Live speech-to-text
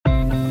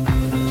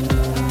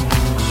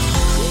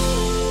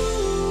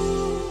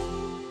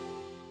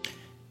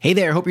Hey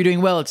there, hope you're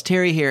doing well. It's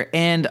Terry here,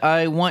 and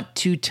I want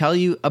to tell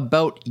you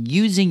about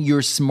using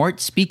your smart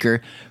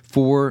speaker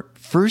for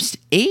first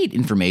aid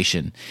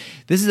information.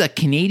 This is a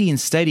Canadian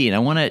study, and I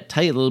want to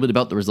tell you a little bit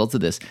about the results of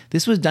this.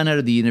 This was done out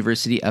of the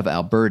University of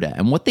Alberta,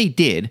 and what they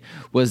did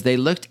was they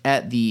looked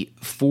at the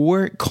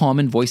 4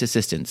 common voice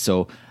assistants,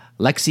 so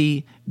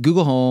Lexi,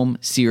 Google Home,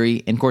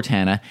 Siri, and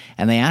Cortana,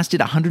 and they asked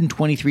it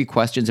 123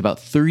 questions about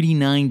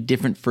 39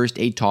 different first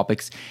aid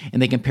topics,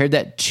 and they compared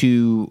that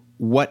to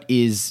what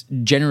is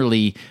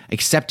generally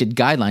accepted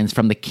guidelines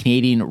from the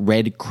Canadian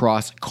Red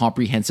Cross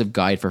Comprehensive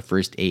Guide for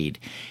First Aid.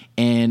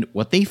 And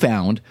what they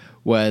found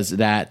was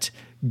that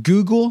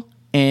Google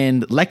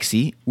and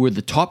Lexi were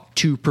the top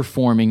 2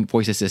 performing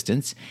voice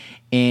assistants,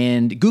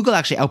 and Google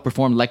actually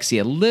outperformed Lexi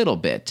a little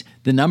bit.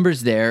 The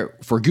numbers there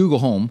for Google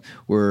Home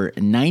were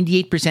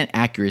 98%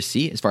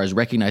 accuracy as far as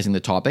recognizing the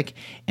topic,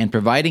 and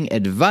providing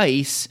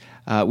advice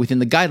within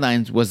the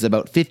guidelines was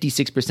about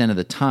 56% of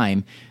the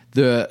time.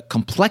 The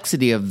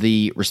complexity of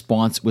the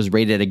response was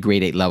rated at a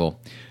grade 8 level.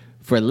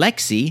 For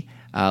Lexi,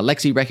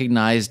 Lexi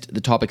recognized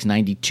the topics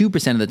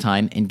 92% of the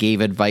time and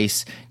gave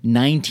advice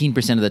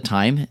 19% of the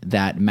time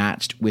that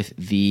matched with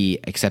the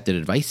accepted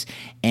advice,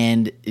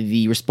 and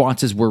the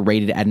responses were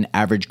rated at an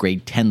average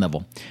grade 10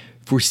 level.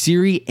 For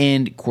Siri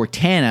and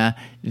Cortana,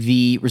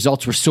 the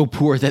results were so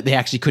poor that they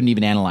actually couldn't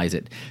even analyze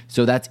it.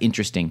 So that's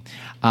interesting.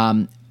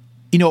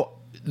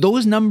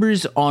 Those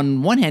numbers,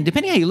 on one hand,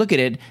 depending how you look at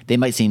it, they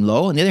might seem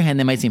low. On the other hand,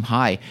 they might seem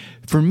high.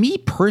 For me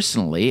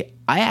personally,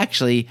 I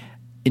actually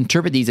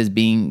interpret these as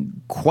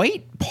being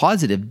quite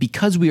positive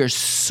because we are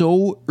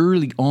so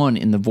early on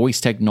in the voice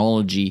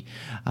technology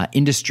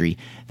industry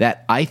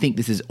that I think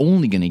this is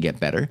only going to get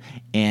better.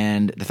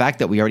 And the fact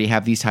that we already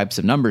have these types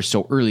of numbers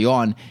so early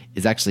on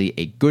is actually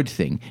a good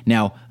thing.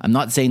 Now, I'm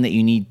not saying that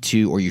you need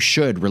to or you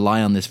should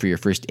rely on this for your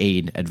first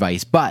aid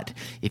advice, but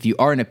if you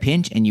are in a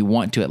pinch and you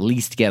want to at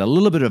least get a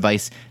little bit of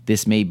advice,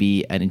 this may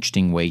be an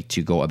interesting way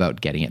to go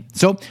about getting it.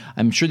 So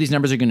I'm sure these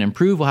numbers are going to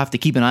improve. We'll have to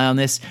keep an eye on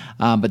this,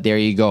 but there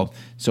you go.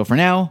 So for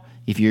now,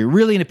 if you're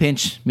really in a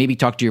pinch, maybe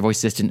talk to your voice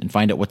assistant and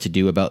find out what to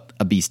do about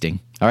a bee sting.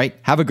 All right,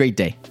 have a great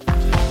day.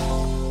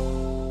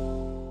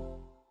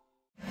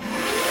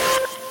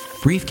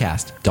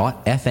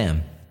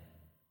 Briefcast.fm